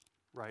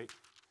right?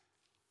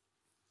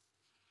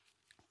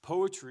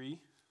 Poetry,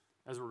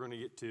 as we're going to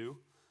get to,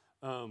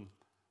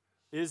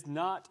 is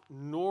not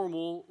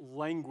normal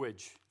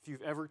language. If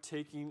you've ever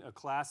taken a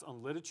class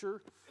on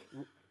literature,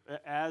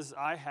 as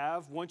I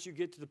have, once you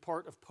get to the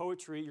part of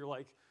poetry, you're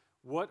like,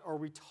 what are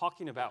we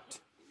talking about?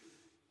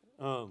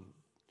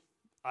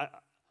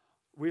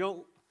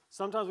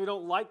 Sometimes we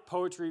don't like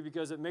poetry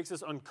because it makes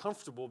us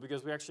uncomfortable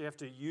because we actually have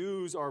to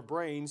use our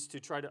brains to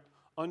try to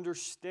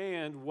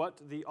understand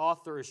what the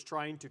author is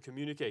trying to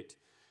communicate.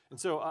 And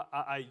so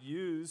I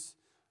use,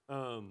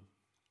 hold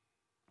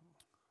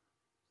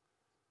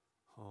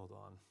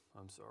on,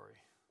 I'm sorry.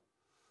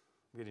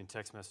 I'm getting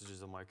text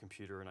messages on my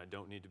computer and I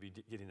don't need to be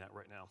getting that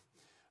right now.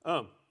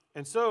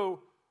 And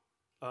so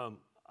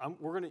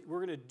we're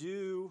gonna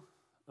do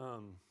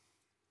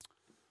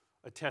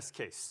a test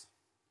case,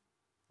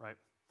 right?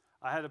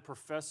 I had a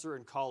professor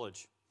in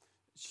college.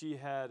 She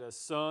had a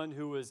son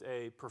who was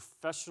a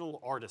professional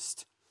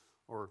artist,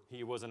 or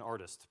he was an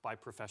artist by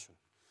profession.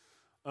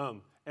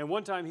 And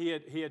one time he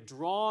had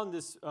drawn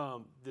this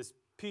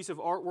piece of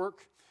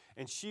artwork,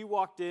 and she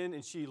walked in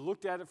and she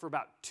looked at it for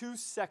about 2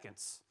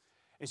 seconds,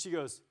 and she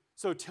goes,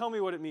 "So tell me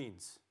what it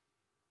means."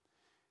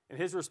 And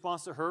his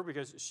response to her,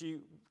 because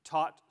she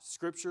taught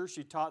Scripture,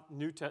 she taught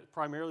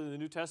primarily the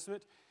New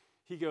Testament,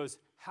 he goes,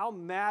 "How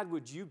mad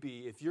would you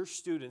be if your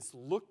students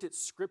looked at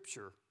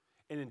Scripture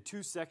and in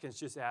 2 seconds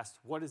just asked,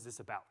 'What is this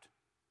about?'"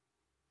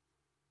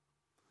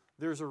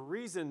 There's a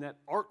reason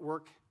that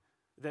artwork,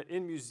 that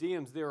in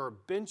museums there are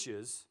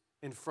benches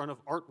in front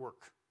of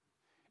artwork.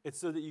 It's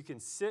so that you can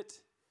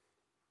sit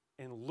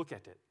and look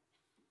at it.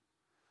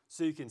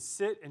 So you can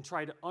sit and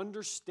try to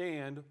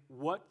understand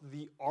what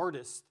the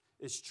artist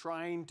is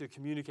trying to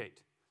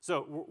communicate.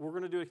 So we're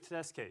going to do a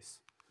test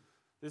case.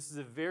 This is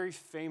a very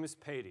famous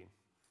painting.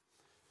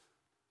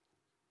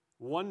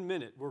 1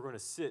 minute, we're going to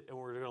sit and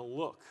we're going to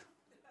look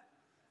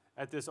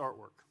at this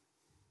artwork.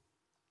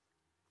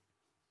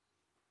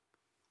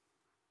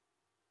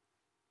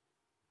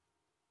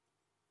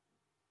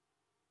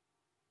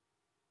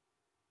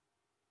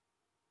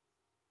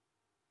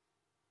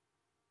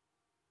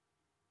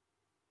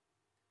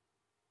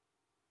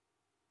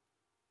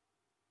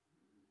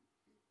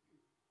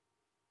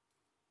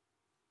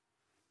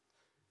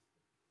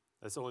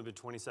 That's only been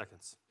 20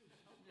 seconds.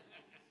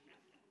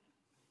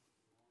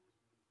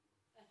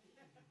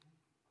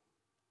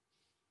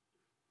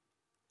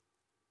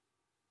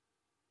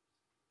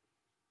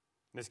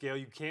 Miss Gail,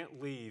 you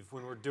can't leave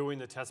when we're doing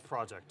the test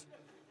project.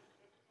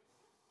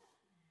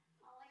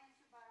 I'll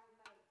answer by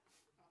remote.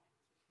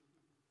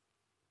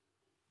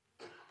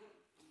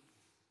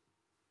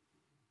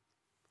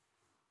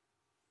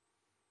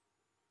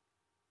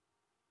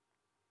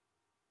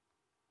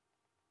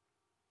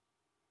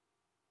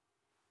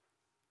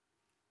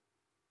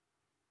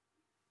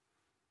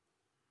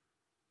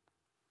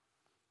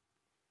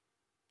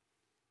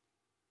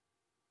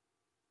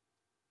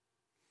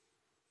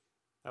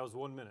 That was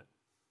 1 minute.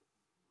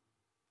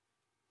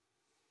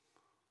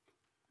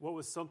 What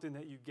was something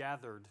that you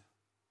gathered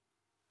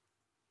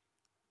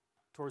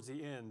towards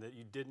the end that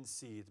you didn't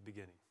see at the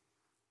beginning?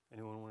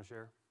 Anyone want to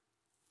share?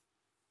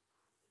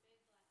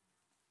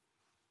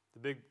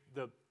 The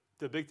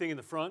big thing in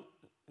the front?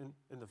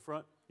 In the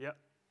front? Yep.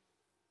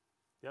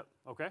 Yep,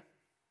 okay.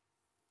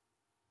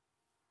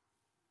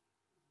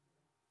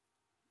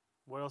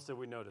 What else did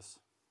we notice?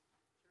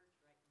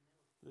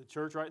 The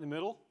church right in the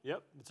middle?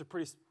 Yep, it's a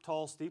pretty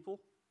tall steeple.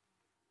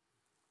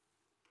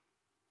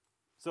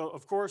 So,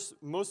 of course,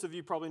 most of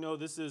you probably know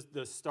this is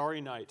The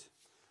Starry Night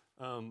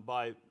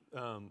by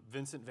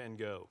Vincent van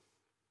Gogh.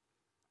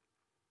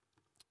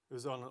 It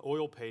was on an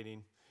oil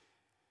painting,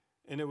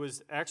 and it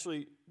was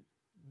actually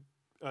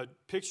a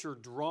picture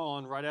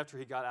drawn right after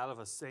he got out of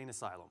a sane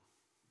asylum.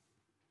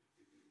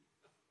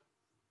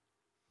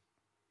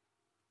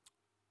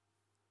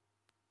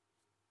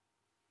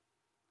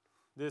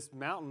 This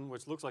mountain,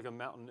 which looks like a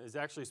mountain, is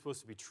actually supposed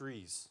to be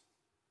trees.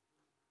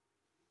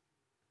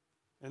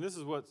 And this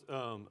is what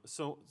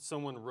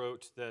someone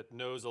wrote that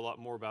knows a lot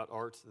more about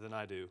art than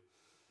I do.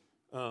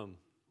 The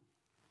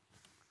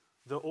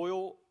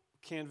oil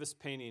canvas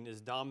painting is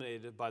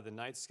dominated by the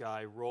night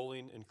sky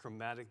rolling in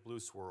chromatic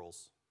blue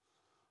swirls,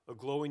 a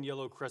glowing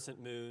yellow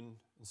crescent moon,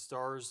 and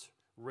stars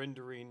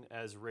rendering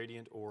as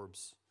radiant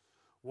orbs.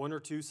 1 or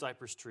 2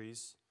 cypress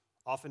trees,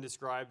 often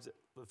described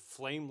a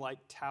flame-like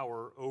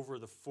tower over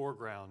the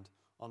foreground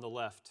on the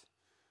left,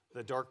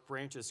 the dark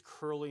branches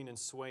curling and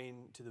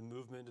swaying to the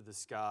movement of the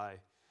sky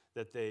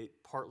that they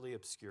partly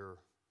obscure.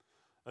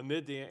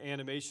 Amid the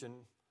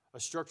animation, a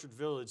structured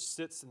village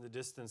sits in the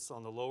distance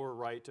on the lower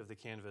right of the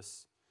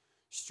canvas.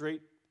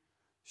 Straight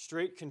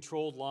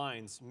controlled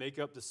lines make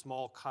up the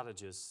small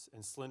cottages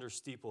and slender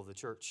steeple of the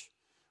church,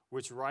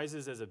 which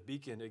rises as a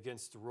beacon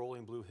against the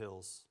rolling blue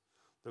hills.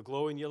 The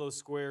glowing yellow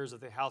squares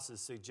of the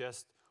houses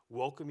suggest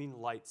welcoming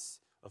lights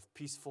of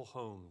peaceful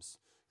homes,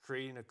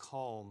 creating a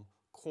calm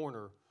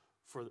corner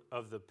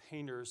of the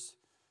painter's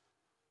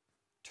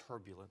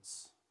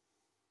turbulence.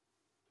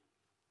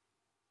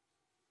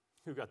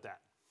 Who got that?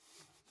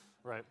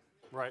 Right.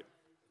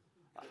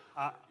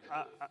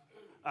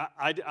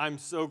 I'm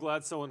so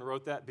glad someone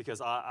wrote that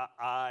because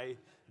I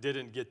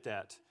didn't get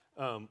that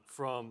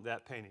from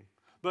that painting.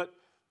 But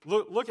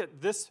look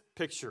at this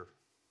picture.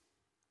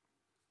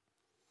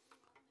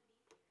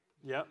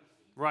 Yep,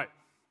 right.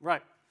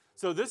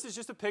 So this is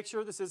just a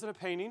picture. This isn't a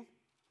painting.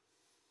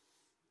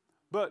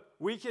 But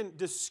we can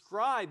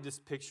describe this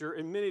picture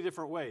in many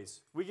different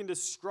ways. We can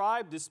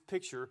describe this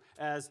picture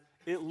as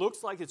it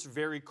looks like it's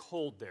very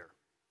cold there.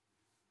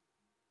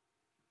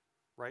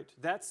 Right?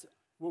 That's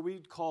what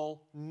we'd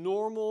call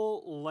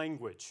normal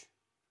language.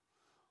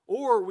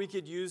 Or we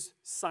could use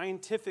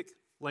scientific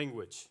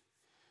language.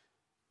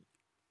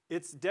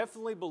 It's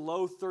definitely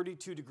below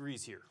 32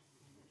 degrees here.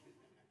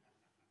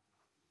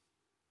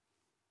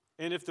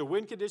 And if the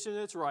wind condition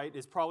is right,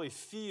 it probably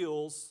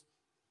feels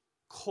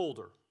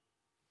colder.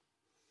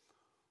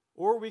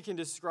 Or we can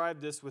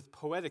describe this with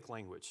poetic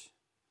language.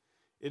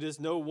 It is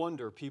no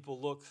wonder people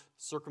look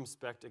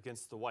circumspect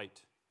against the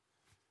white,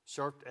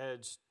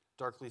 sharp-edged,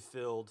 darkly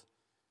filled,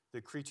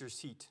 the creature's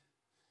heat,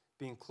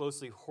 being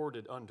closely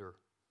hoarded under,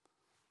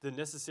 the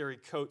necessary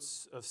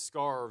coats of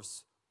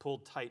scarves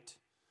pulled tight,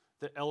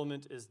 the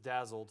element is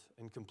dazzled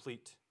and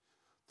complete,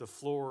 the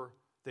floor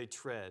they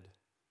tread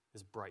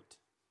is bright.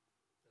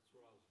 That's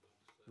what I was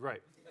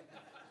about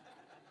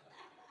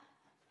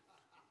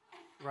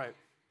to say. Right.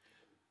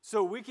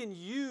 So we can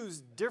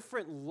use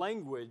different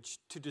language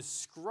to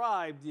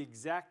describe the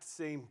exact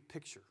same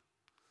picture.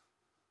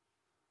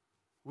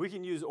 We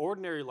can use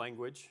ordinary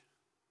language,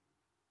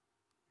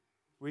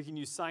 we can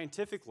use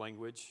scientific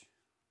language,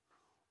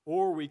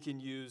 or we can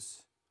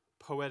use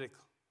poetic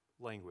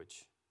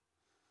language.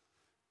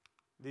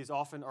 These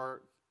often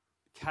are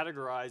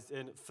categorized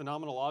in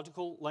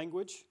phenomenological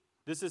language.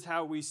 This is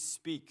how we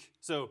speak.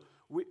 So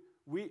we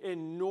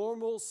in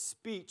normal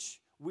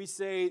speech, we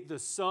say the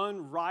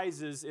sun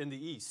rises in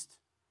the east.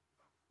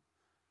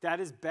 That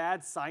is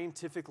bad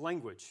scientific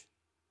language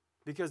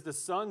because the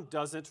sun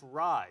doesn't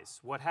rise.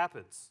 What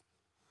happens?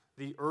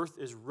 The earth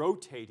is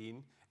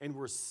rotating and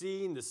we're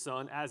seeing the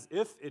sun as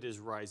if it is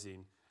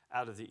rising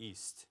out of the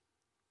east.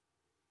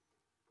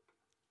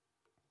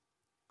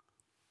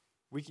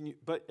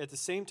 But at the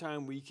same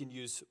time, we can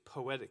use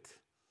poetic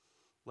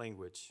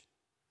language.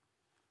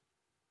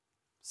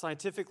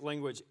 Scientific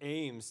language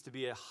aims to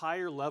be a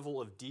higher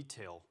level of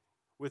detail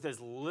with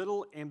as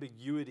little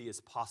ambiguity as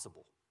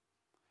possible.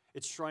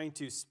 It's trying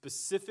to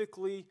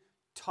specifically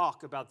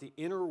talk about the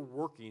inner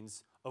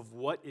workings of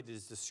what it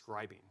is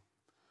describing.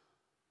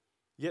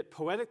 Yet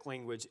poetic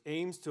language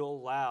aims to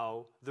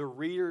allow the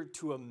reader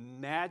to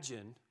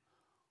imagine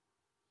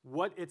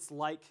what it's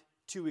like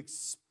to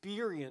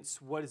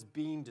experience what is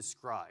being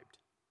described.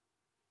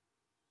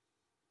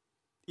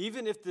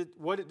 Even if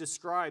what it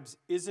describes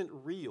isn't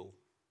real,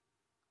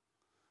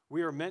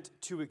 we are meant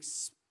to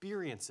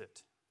experience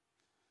it.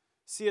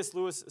 C.S.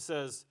 Lewis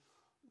says,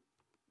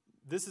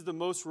 this is the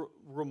most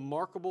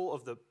remarkable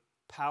of the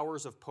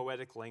powers of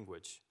poetic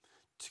language,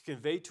 to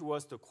convey to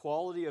us the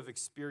quality of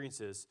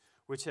experiences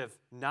which have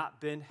not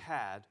been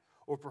had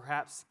or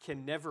perhaps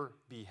can never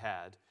be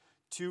had,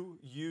 to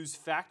use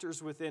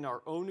factors within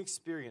our own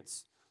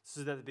experience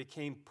so that it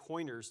became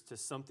pointers to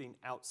something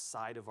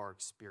outside of our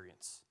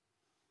experience.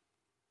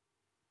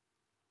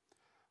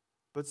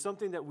 But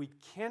something that we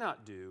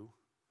cannot do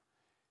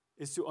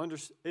is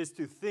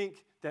to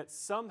think that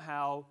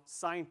somehow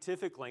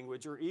scientific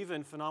language or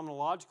even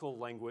phenomenological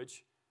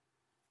language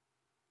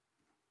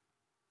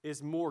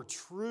is more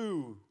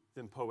true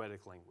than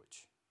poetic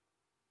language.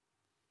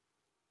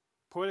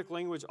 Poetic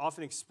language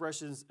often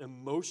expresses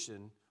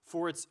emotion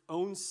for its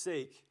own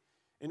sake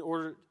in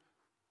order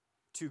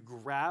to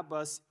grab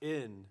us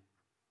in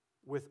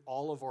with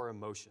all of our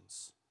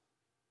emotions.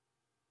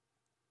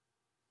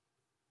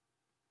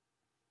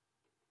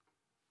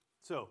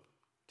 So,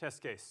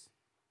 test case.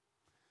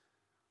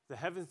 The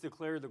heavens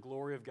declare the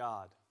glory of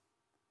God,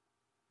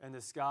 and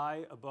the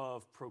sky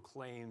above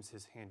proclaims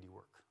his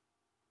handiwork.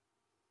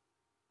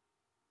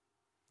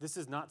 This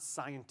is not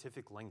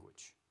scientific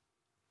language.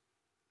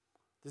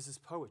 This is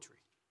poetry.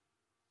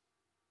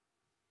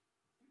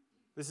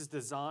 This is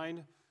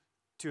designed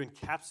to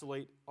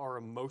encapsulate our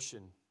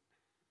emotion,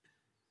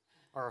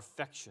 our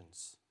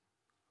affections,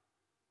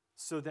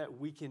 so that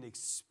we can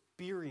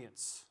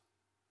experience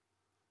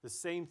the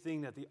same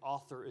thing that the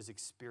author is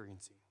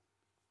experiencing.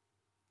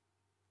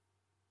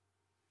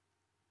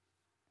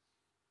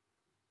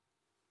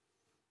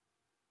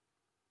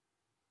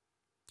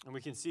 And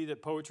we can see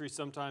that poetry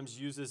sometimes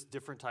uses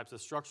different types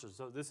of structures.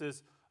 So this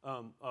is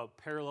a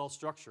parallel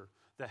structure.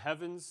 The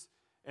heavens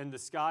and the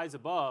skies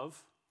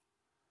above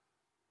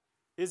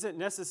isn't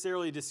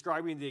necessarily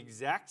describing the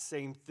exact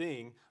same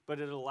thing, but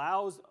it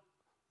allows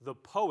the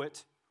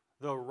poet,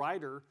 the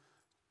writer,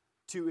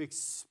 to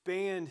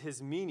expand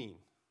his meaning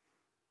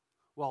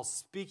while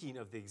speaking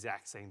of the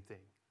exact same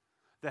thing.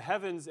 The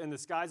heavens and the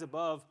skies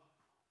above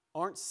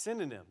aren't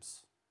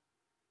synonyms.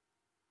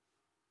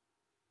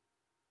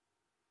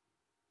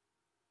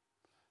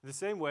 The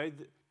same way,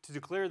 to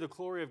declare the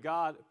glory of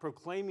God,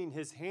 proclaiming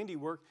his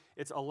handiwork,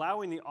 it's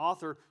allowing the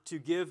author to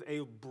give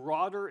a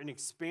broader and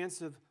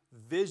expansive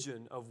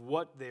vision of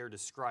what they are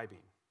describing.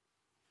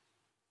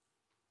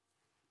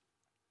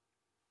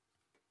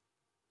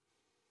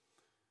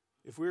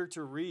 If we were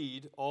to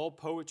read all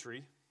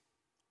poetry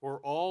or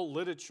all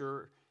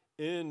literature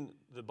in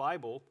the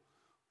Bible,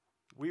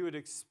 we would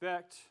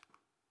expect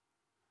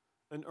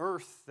an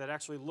earth that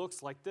actually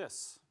looks like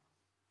this.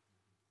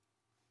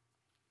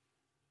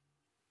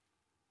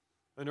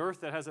 An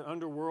earth that has an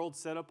underworld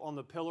set up on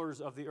the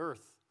pillars of the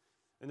earth.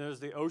 And there's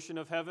the ocean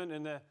of heaven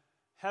and the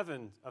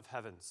heaven of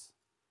heavens.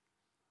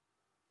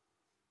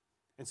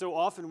 And so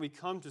often we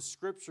come to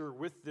Scripture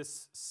with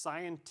this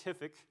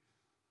scientific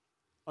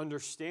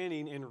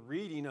understanding and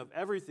reading of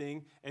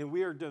everything, and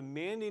we are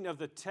demanding of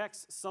the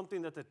text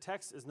something that the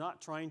text is not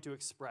trying to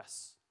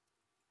express.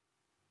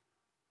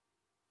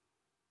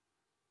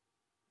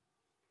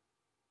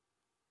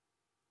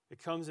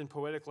 It comes in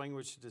poetic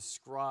language to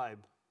describe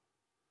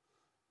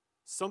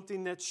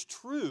something that's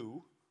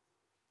true,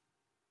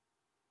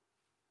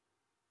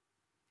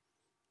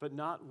 but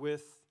not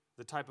with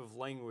the type of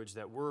language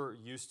that we're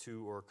used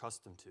to or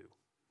accustomed to.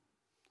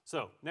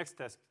 So, next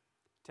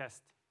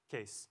test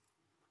case.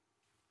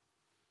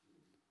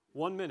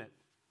 1 minute.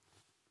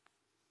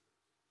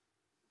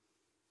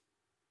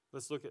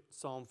 Let's look at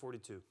Psalm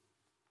 42.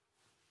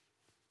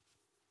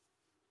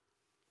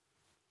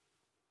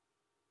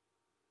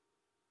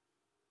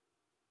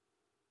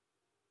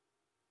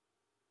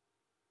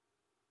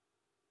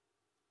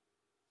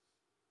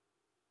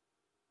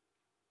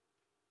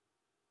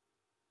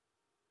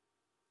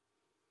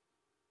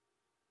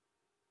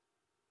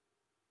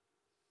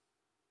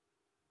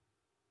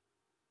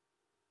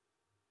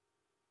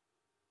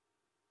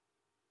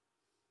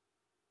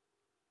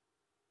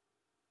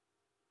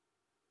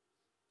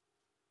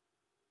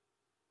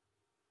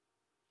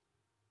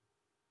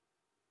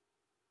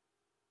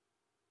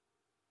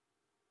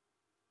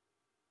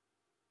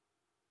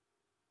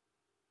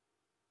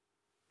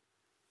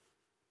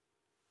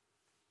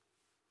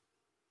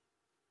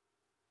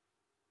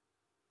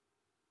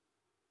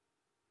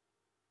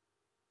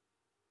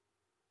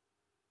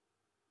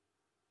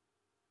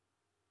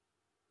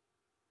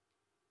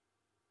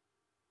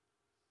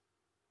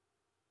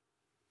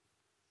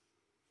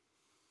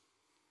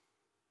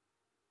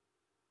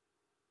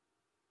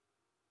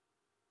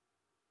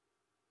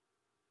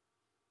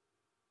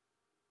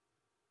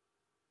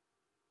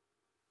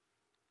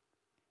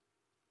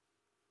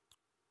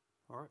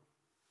 All right.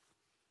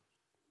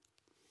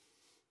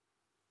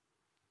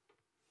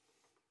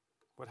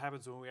 What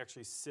happens when we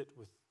actually sit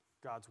with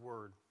God's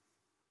Word?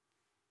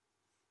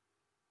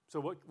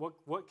 So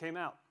what came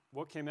out?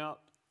 What came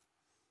out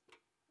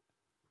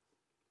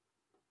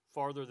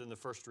farther than the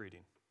first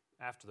reading,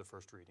 after the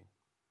first reading?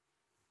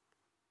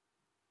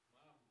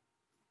 My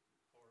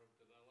part of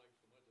that I like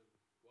so much is,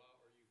 why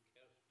are you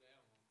cast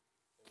down,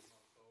 O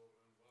my soul,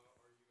 and why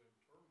are you in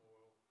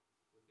turmoil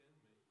within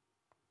me?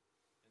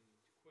 And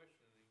it's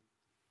questioning,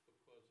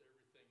 because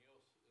everything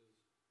else is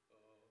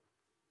relying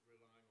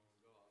on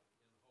God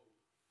in hope.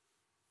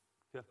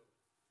 Yeah. So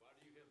why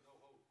do you have no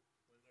hope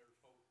when there's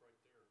hope right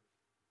there?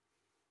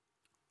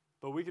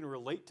 But we can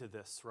relate to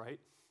this, right?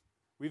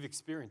 We've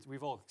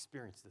all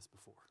experienced this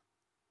before.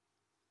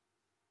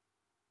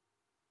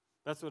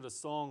 That's what a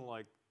song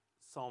like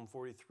Psalm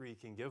 43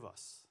 can give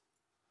us.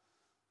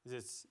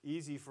 It's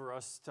easy for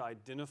us to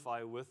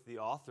identify with the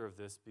author of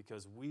this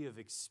because we have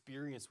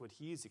experienced what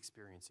he's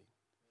experiencing.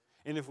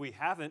 And if we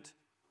haven't,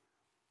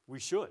 we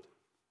should.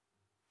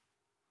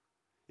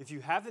 If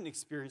you haven't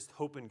experienced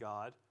hope in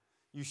God,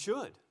 you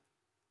should.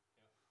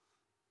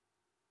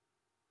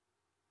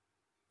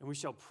 And we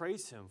shall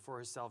praise him for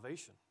his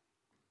salvation.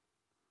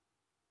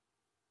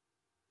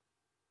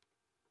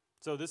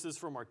 So this is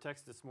from our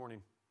text this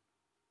morning.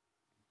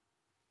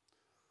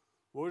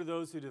 Woe to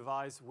those who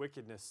devise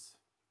wickedness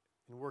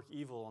and work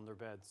evil on their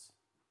beds.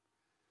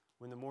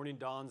 When the morning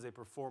dawns, they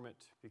perform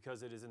it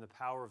because it is in the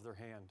power of their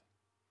hand.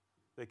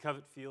 They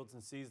covet fields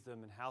and seize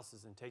them, and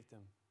houses and take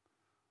them.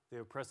 They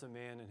oppress a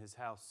man in his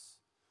house,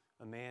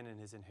 a man in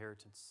his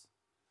inheritance.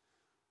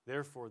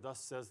 Therefore, thus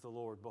says the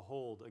Lord,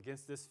 behold,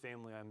 against this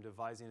family I am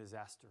devising a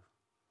disaster,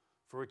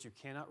 for which you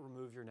cannot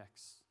remove your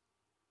necks.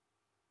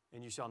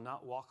 And you shall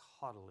not walk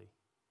haughtily,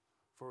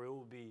 for it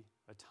will be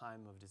a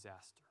time of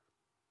disaster.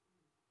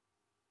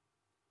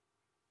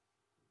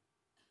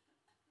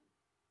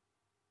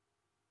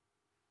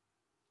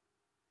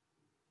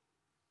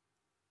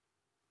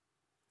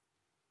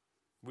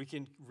 We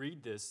can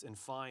read this and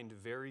find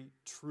very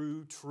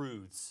true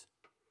truths.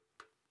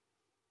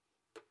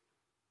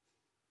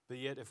 But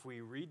yet, if we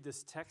read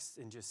this text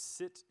and just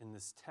sit in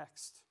this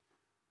text,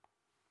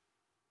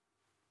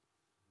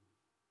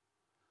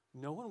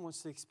 no one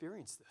wants to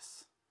experience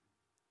this.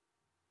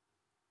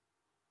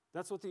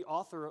 That's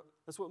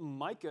what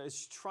Micah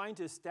is trying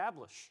to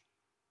establish.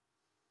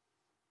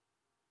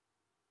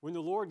 When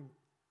the Lord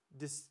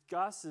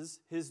discusses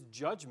his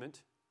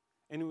judgment,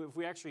 and if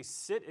we actually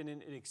sit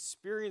and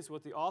experience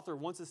what the author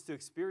wants us to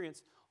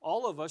experience,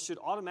 all of us should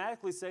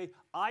automatically say,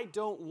 I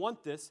don't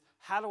want this.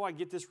 How do I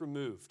get this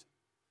removed?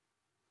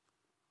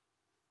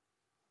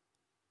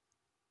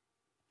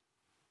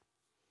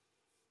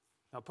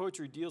 Now,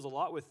 poetry deals a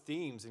lot with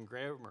themes and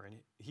grammar and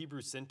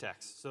Hebrew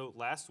syntax. So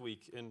last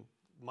week in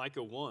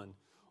Micah 1,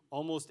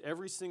 almost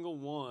every single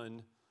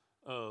one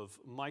of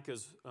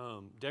Micah's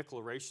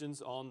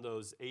declarations on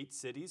those 8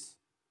 cities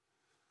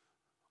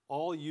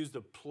all used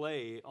a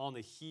play on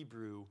the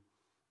Hebrew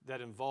that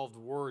involved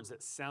words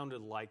that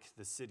sounded like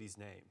the city's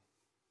name.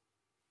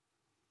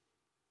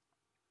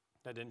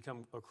 That didn't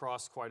come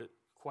across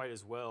quite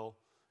as well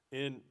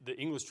in the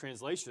English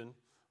translation,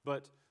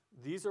 but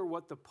these are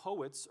what the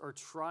poets are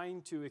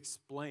trying to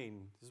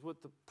explain. This is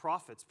what the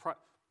prophets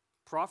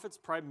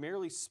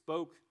primarily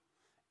spoke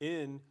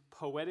in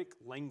poetic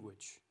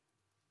language.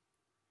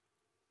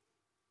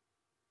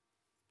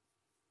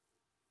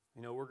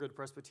 You know, we're good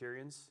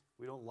Presbyterians.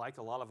 We don't like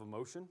a lot of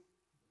emotion.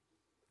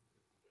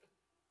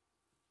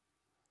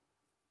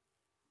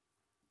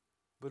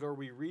 But are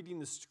we reading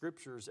the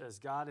scriptures as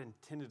God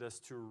intended us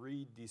to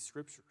read these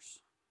scriptures?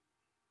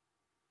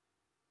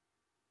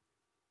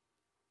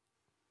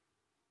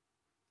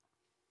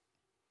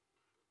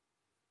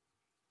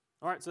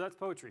 All right, so that's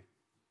poetry.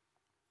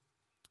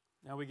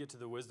 Now we get to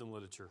the wisdom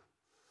literature.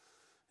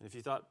 And if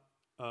you thought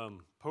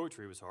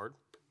poetry was hard,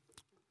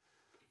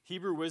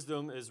 Hebrew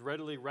wisdom is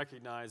readily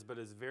recognized, but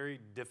is very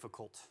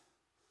difficult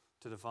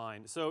to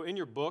define. So in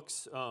your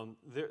books,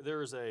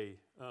 there is a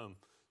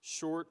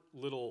short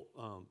little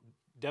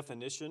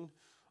definition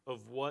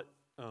of what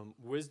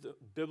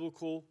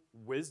biblical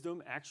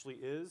wisdom actually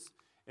is.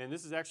 And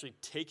this is actually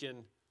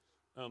taken,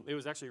 it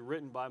was actually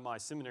written by my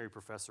seminary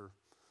professor.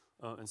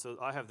 And so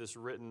I have this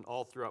written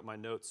all throughout my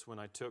notes when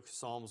I took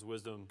Psalms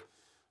wisdom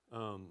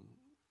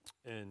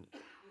and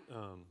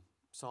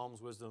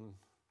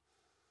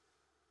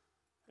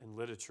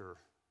literature.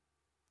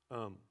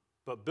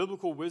 But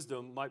biblical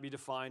wisdom might be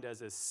defined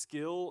as a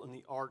skill in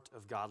the art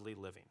of godly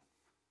living.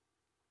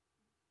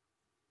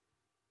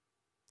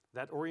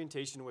 That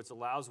orientation which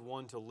allows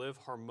one to live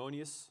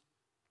harmonious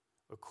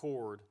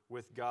accord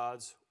with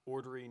God's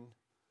ordering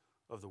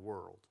of the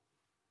world.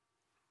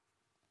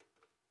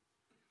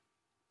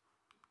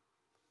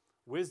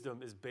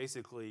 Wisdom is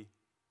basically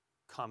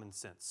common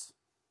sense.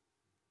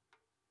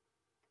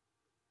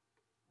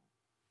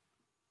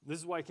 This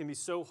is why it can be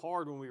so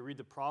hard when we read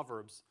the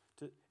Proverbs,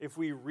 if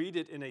we read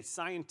it in a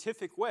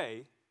scientific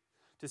way,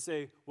 to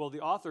say, well,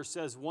 the author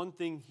says one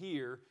thing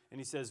here, and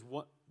he says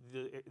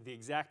the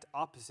exact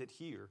opposite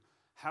here.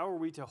 How are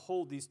we to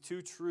hold these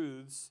two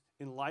truths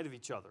in light of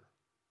each other?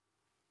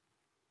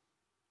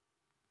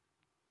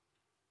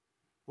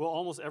 Well,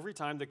 almost every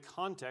time the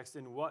context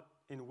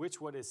in which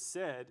what is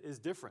said is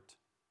different.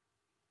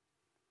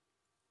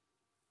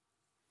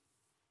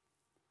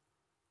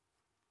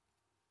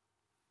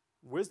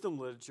 Wisdom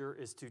literature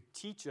is to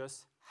teach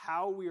us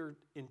how we are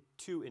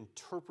to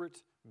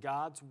interpret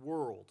God's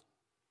world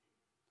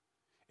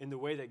in the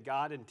way that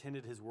God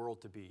intended his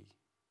world to be,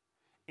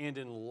 and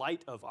in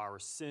light of our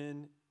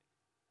sin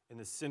and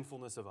the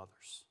sinfulness of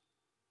others.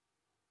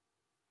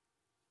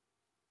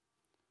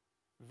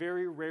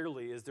 Very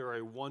rarely is there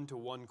a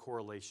one-to-one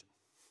correlation.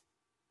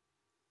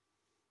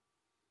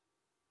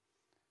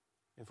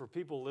 And for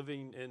people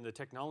living in the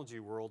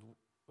technology world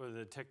or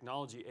the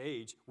technology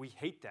age, we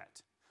hate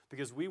that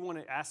because we want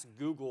to ask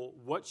Google,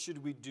 what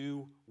should we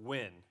do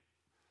when?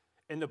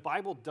 And the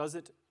Bible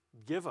doesn't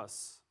give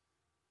us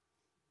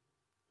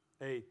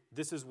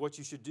this is what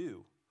you should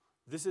do.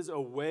 This is a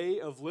way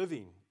of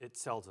living, it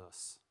tells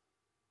us.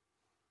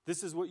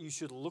 This is what you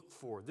should look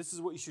for. This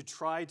is what you should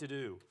try to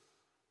do.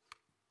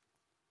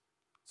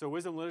 So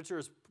wisdom literature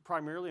is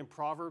primarily in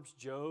Proverbs,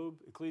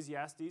 Job,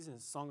 Ecclesiastes,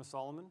 and Song of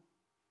Solomon.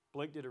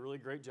 Blake did a really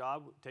great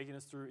job taking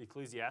us through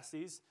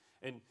Ecclesiastes,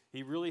 and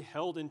he really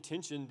held in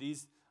tension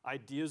these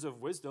ideas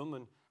of wisdom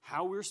and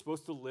how we're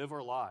supposed to live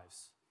our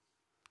lives.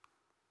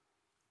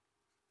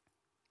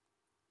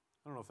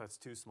 I don't know if that's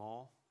too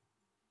small.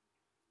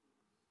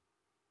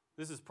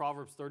 This is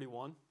Proverbs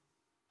 31.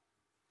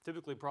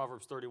 Typically,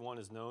 Proverbs 31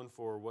 is known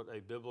for what a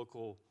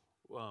biblical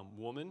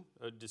woman,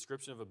 a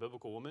description of a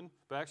biblical woman,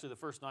 but actually the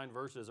first 9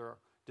 verses are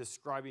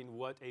describing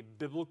what a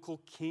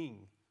biblical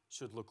king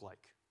should look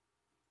like.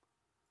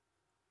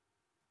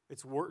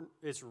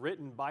 It's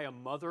written by a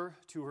mother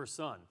to her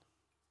son,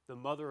 the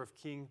mother of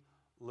King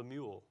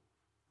Lemuel.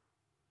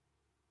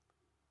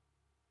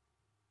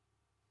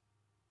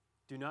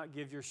 Do not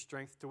give your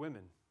strength to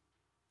women,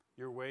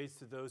 your ways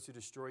to those who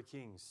destroy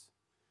kings.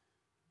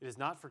 It is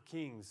not for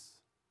kings,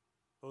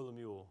 O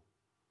Lemuel.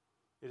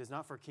 It is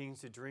not for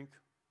kings to drink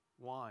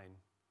wine,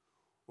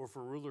 or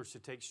for rulers to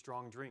take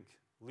strong drink,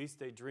 lest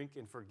they drink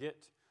and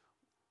forget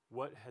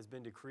what has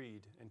been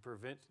decreed and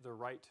prevent the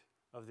right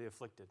of the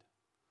afflicted.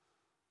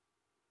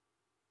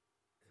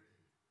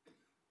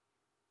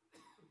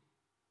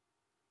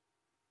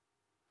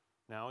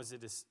 Now,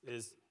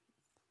 is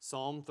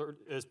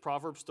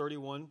Proverbs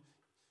 31,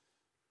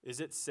 is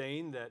it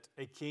saying that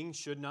a king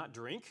should not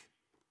drink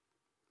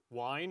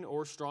wine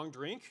or strong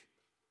drink?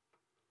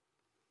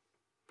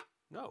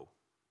 No.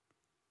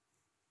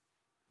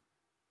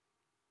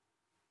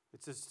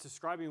 It's just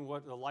describing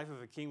what the life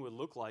of a king would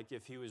look like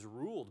if he was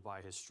ruled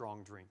by his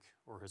strong drink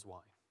or his wine.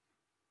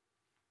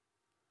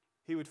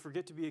 he would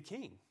forget to be a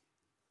king.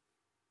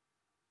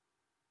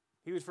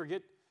 He would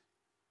forget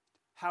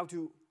how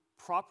to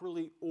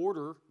properly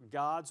order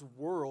God's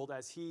world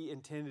as he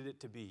intended it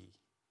to be.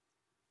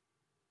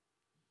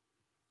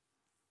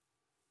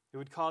 It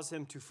would cause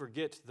him to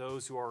forget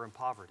those who are in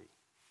poverty,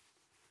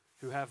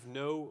 who have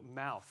no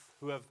mouth,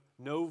 who have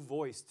no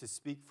voice to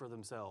speak for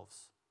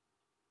themselves.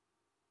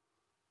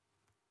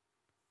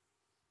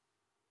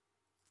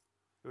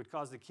 It would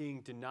cause the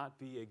king to not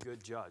be a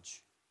good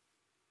judge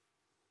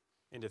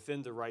and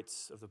defend the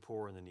rights of the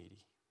poor and the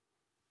needy.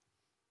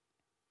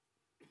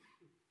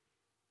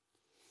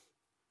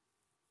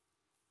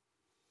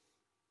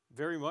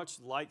 Very much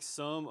like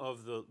some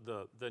of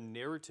the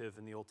narrative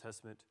in the Old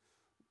Testament,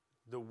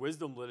 the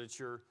wisdom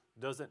literature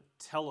doesn't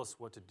tell us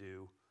what to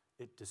do.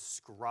 It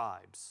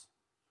describes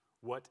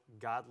what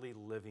godly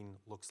living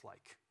looks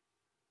like.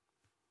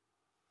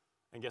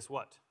 And guess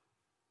what?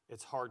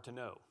 It's hard to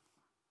know.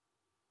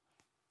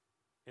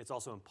 It's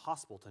also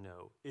impossible to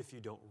know if you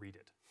don't read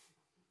it.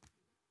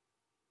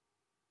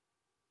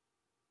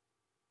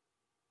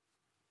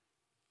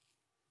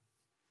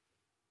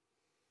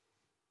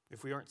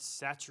 If we aren't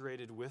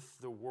saturated with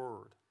the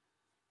Word,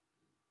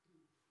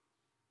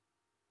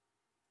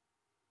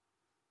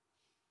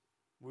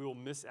 we will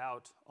miss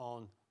out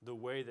on the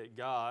way that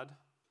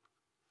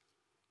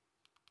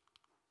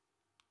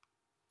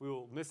we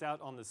will miss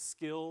out on the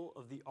skill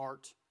of the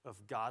art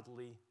of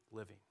godly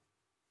living.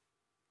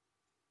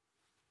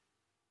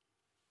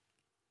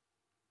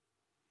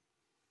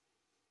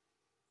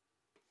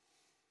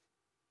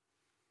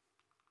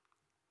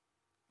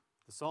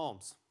 The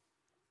Psalms.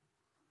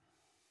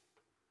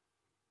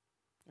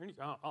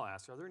 I'll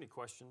ask, are there any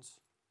questions?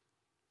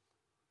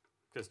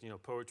 Because,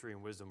 poetry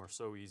and wisdom are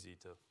so easy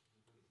to...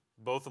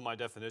 Both of my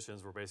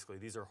definitions were basically,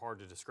 these are hard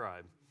to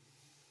describe.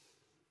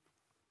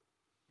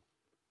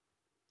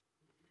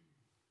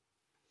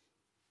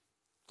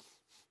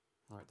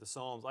 All right, the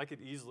Psalms. I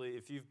could easily,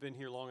 if you've been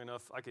here long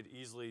enough, I could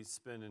easily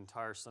spend an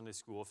entire Sunday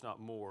school, if not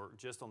more,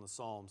 just on the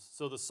Psalms.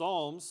 So the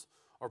Psalms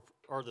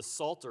are the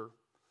Psalter,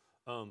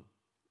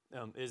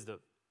 is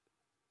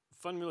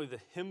fundamentally the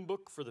hymn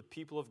book for the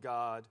people of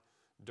God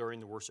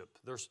during the worship.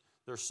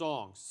 They're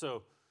songs.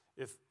 So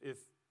if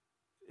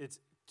it's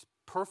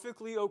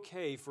perfectly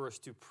okay for us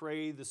to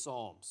pray the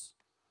Psalms,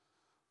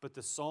 but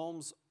the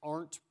Psalms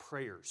aren't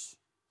prayers.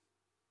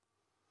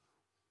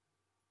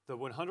 The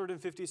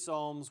 150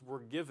 Psalms were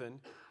given.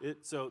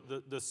 So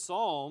the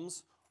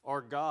Psalms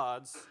are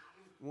God's,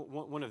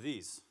 one of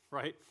these,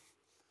 right?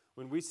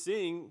 When we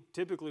sing,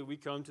 typically we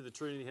come to the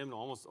Trinity hymnal.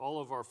 Almost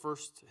all of our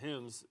first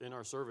hymns in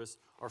our service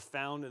are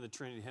found in the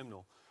Trinity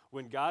hymnal.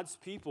 When God's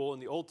people in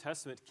the Old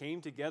Testament came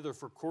together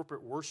for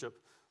corporate worship,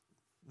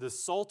 the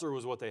Psalter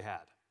was what they had.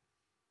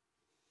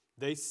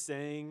 They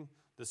sang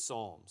the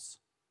Psalms.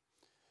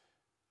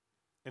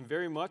 And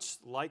very much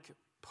like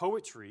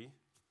poetry,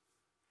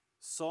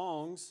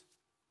 songs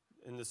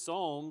and the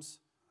Psalms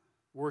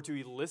were to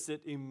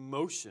elicit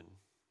emotion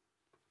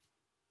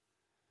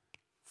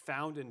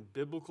found in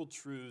biblical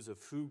truths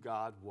of who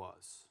God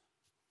was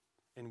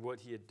and what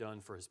he had done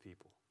for his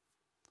people.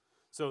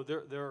 So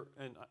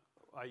and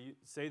I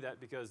say that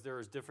because there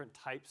is different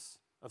types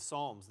of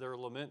psalms. There are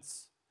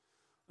laments,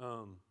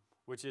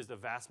 which is the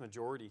vast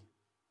majority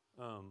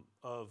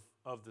of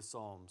the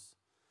psalms,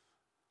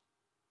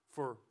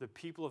 for the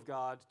people of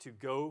God to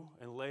go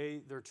and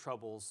lay their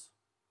troubles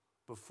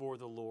before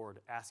the Lord,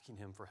 asking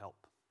him for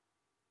help.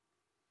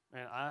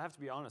 And I have to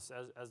be honest,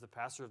 as the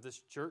pastor of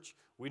this church,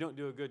 we don't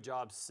do a good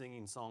job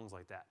singing songs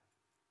like that.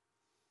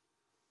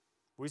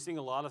 We sing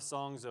a lot of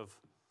songs of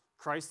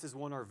Christ has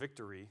won our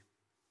victory,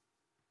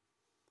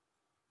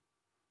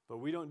 but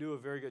we don't do a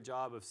very good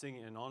job of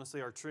singing. And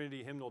honestly, our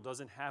Trinity hymnal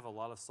doesn't have a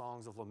lot of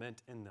songs of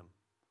lament in them.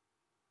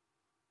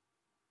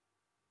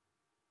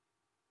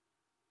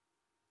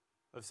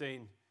 Of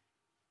saying,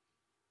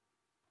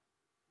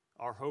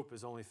 our hope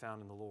is only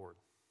found in the Lord.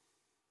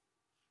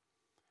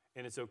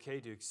 And it's okay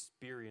to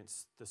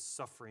experience the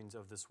sufferings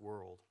of this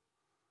world,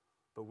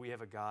 but we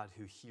have a God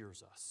who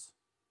hears us,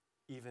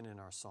 even in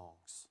our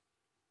songs.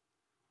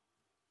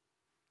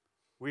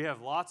 We have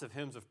lots of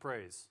hymns of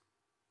praise,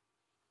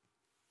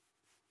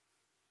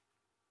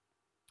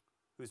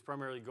 whose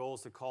primary goal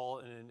is to call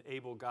and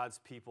enable God's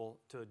people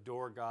to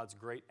adore God's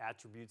great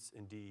attributes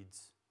and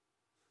deeds.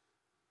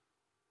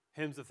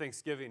 Hymns of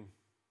thanksgiving,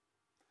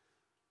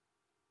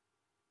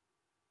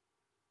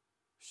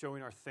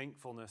 showing our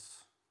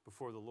thankfulness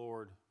before the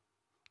Lord.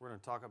 We're going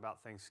to talk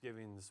about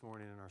Thanksgiving this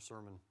morning in our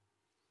sermon.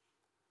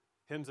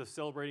 Hymns of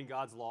celebrating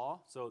God's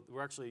law. So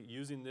we're actually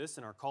using this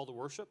in our call to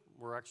worship.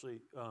 We're actually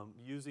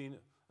using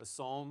a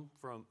psalm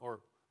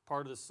or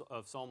part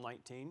of Psalm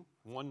 19,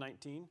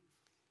 119.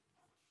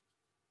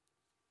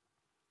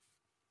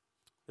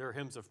 There are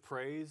hymns of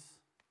praise.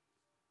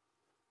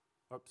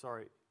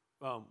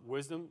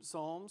 Wisdom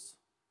psalms.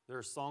 There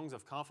are songs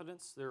of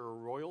confidence. There are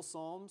royal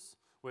psalms,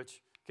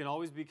 which can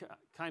always be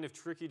kind of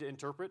tricky to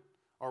interpret.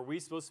 Are we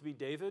supposed to be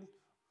David?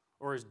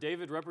 Or is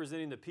David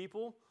representing the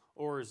people?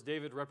 Or is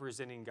David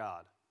representing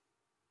God?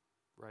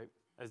 Right?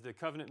 As the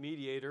covenant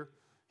mediator,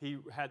 he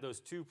had those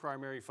two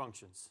primary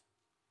functions.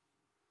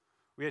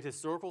 We had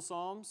historical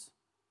psalms,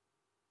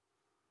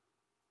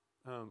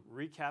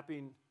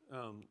 recapping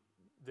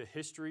the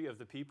history of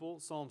the people,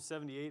 Psalm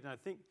 78, and I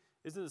think,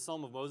 isn't it the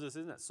Psalm of Moses?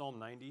 Isn't that Psalm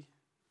 90?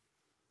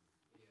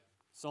 Yeah.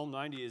 Psalm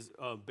 90 is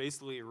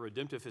basically a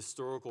redemptive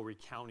historical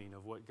recounting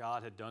of what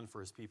God had done for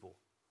his people.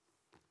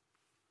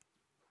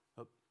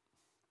 Oh.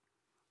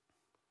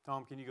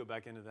 Tom, can you go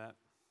back into that?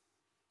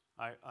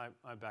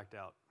 I backed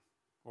out,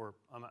 or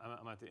I'm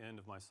at the end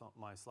of my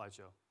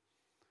slideshow.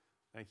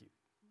 Thank you.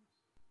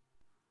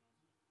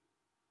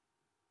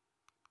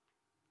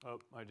 Oh,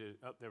 I did.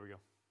 Oh, there we go.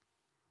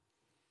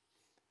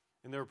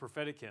 And there were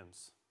prophetic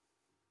hymns.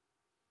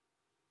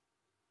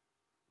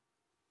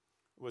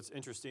 What's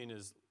interesting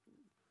is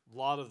a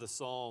lot of the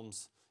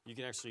Psalms, you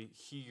can actually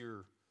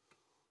hear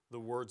the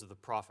words of the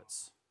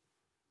prophets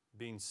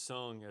being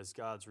sung as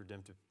God's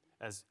redemptive,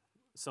 as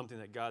something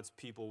that God's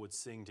people would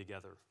sing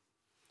together.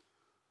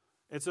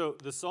 And so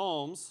the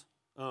Psalms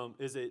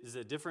is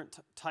a different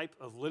type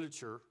of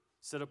literature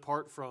set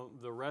apart from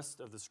the rest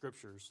of the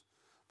Scriptures.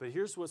 But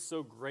here's what's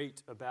so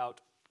great about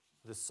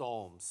the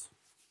Psalms.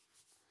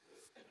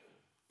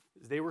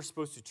 They were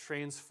supposed to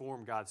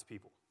transform God's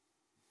people,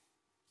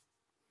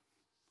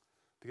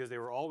 because they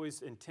were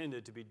always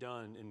intended to be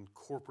done in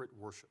corporate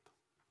worship.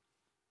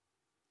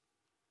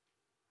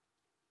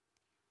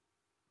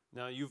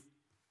 Now,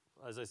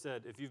 as I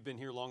said, if you've been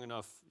here long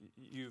enough,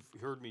 you've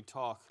heard me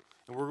talk,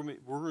 and we're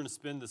going to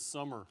spend this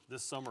summer,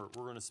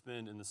 we're going to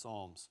spend in the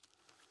Psalms,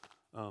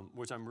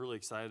 which I'm really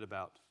excited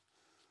about.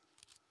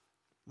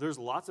 There's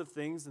lots of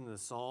things in the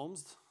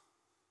Psalms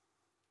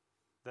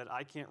that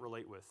I can't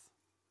relate with.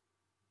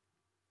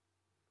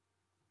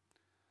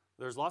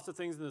 There's lots of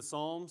things in the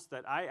Psalms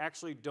that I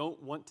actually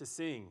don't want to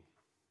sing.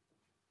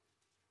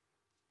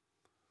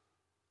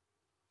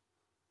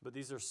 But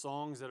these are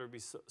songs that are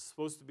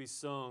supposed to be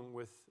sung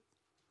with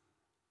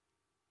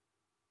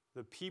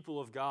the people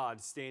of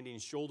God standing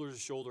shoulder to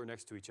shoulder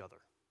next to each other.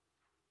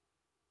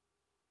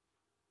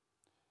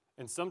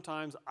 And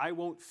sometimes I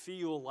won't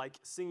feel like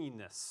singing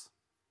this.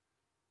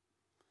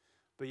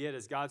 But yet,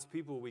 as God's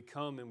people, we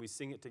come and we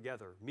sing it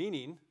together.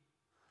 Meaning,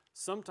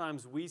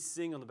 sometimes we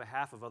sing on the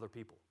behalf of other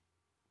people.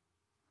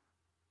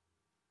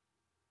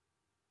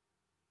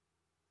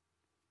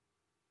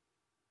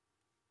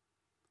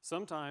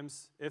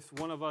 Sometimes, if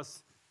one of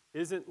us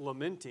isn't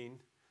lamenting,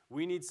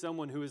 we need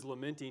someone who is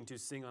lamenting to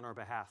sing on our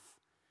behalf.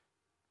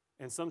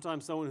 And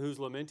sometimes someone who's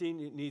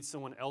lamenting needs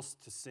someone else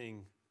to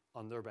sing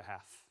on their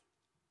behalf.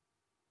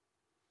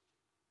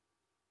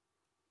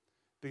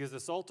 Because the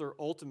Psalter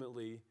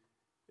ultimately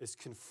is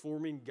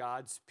conforming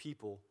God's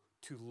people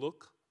to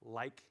look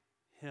like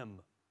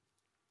Him.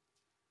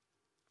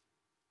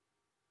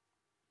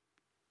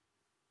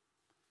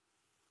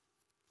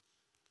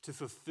 To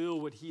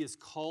fulfill what He has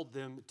called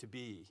them to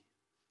be,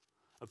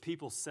 a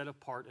people set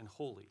apart and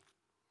holy.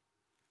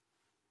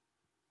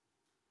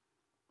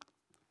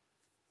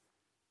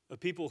 A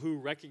people who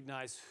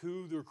recognize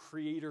who their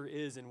Creator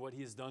is and what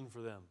He has done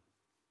for them.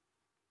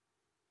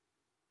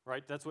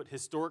 Right? That's what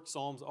historic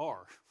Psalms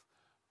are.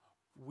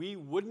 We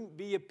wouldn't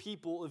be a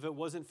people if it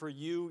wasn't for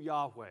you,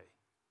 Yahweh.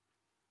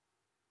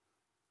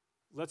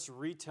 Let's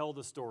retell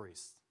the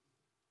stories.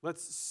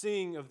 Let's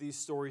sing of these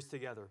stories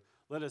together.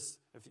 Let us,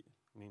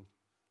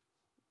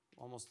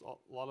 almost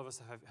a lot of us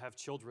have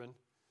children.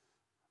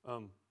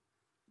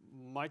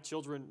 My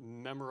children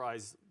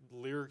memorize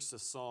lyrics to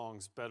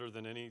songs better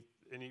than any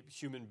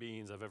human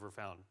beings I've ever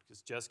found,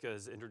 because Jessica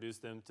has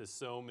introduced them to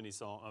so many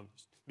songs,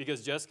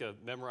 because Jessica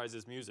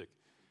memorizes music.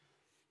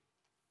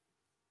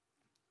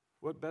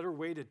 What better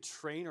way to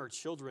train our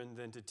children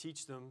than to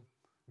teach them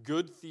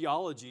good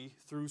theology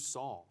through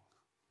song?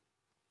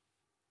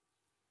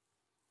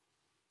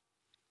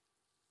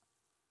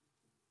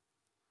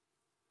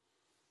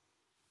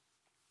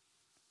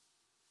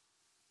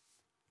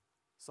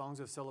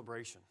 Songs of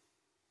celebration.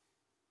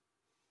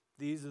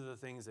 These are the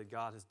things that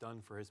God has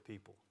done for His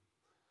people.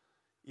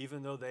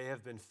 Even though they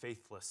have been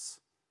faithless,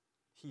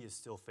 He is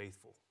still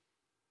faithful.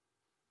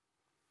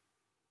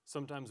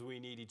 Sometimes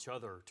we need each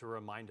other to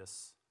remind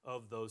us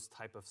of those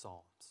type of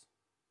psalms,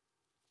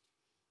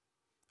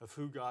 of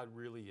who God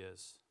really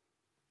is.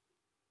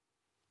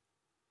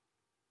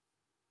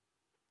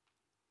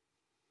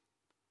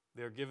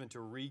 They're given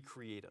to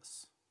recreate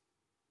us,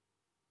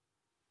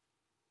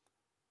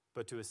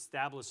 but to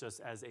establish us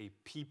as a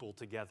people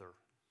together.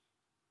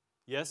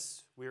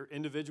 Yes, we are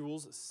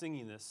individuals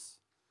singing this,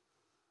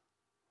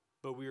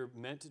 but we are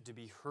meant to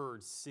be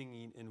heard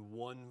singing in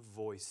one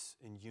voice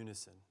in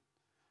unison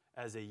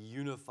as a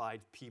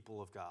unified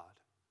people of God.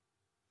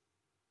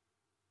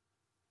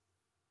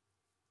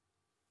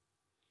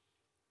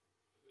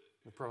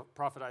 The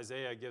prophet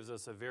Isaiah gives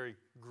us a very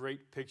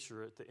great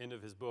picture at the end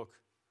of his book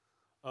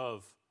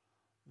of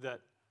that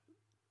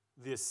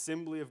the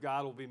assembly of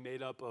God will be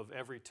made up of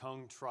every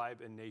tongue,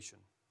 tribe, and nation.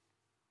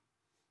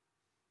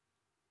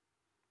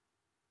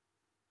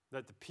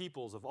 That the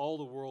peoples of all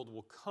the world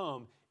will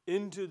come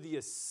into the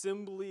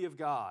assembly of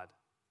God.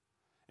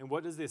 And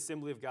what does the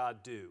assembly of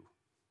God do?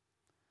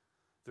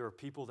 there are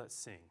people that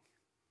sing.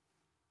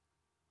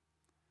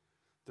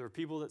 There are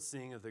people that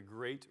sing of the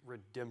great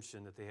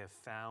redemption that they have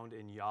found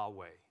in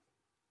Yahweh,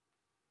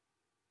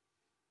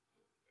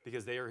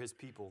 because they are his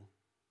people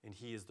and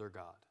he is their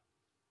God.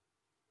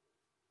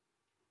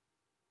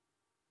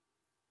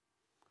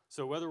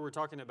 So whether we're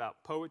talking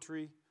about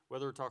poetry,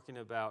 whether we're talking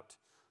about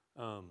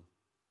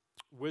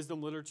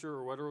wisdom literature,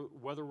 or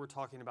whether we're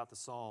talking about the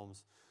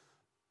Psalms,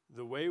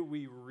 the way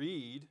we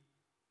read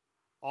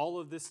all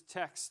of this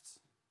text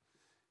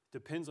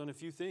depends on a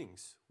few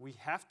things. We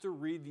have to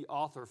read the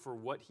author for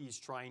what he's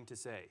trying to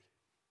say.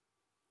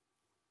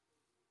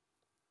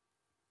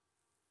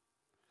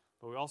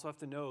 But we also have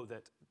to know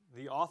that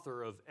the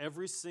author of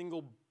every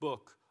single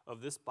book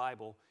of this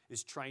Bible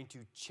is trying to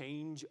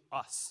change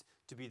us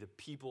to be the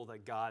people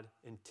that God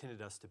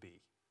intended us to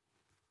be,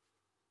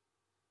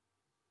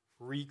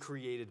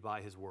 recreated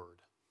by his word.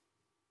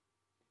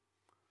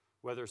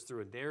 Whether it's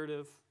through a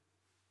narrative,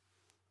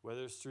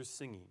 whether it's through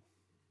singing.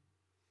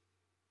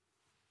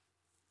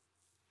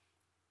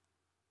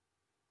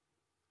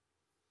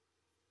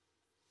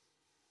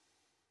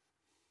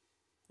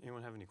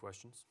 Anyone have any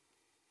questions?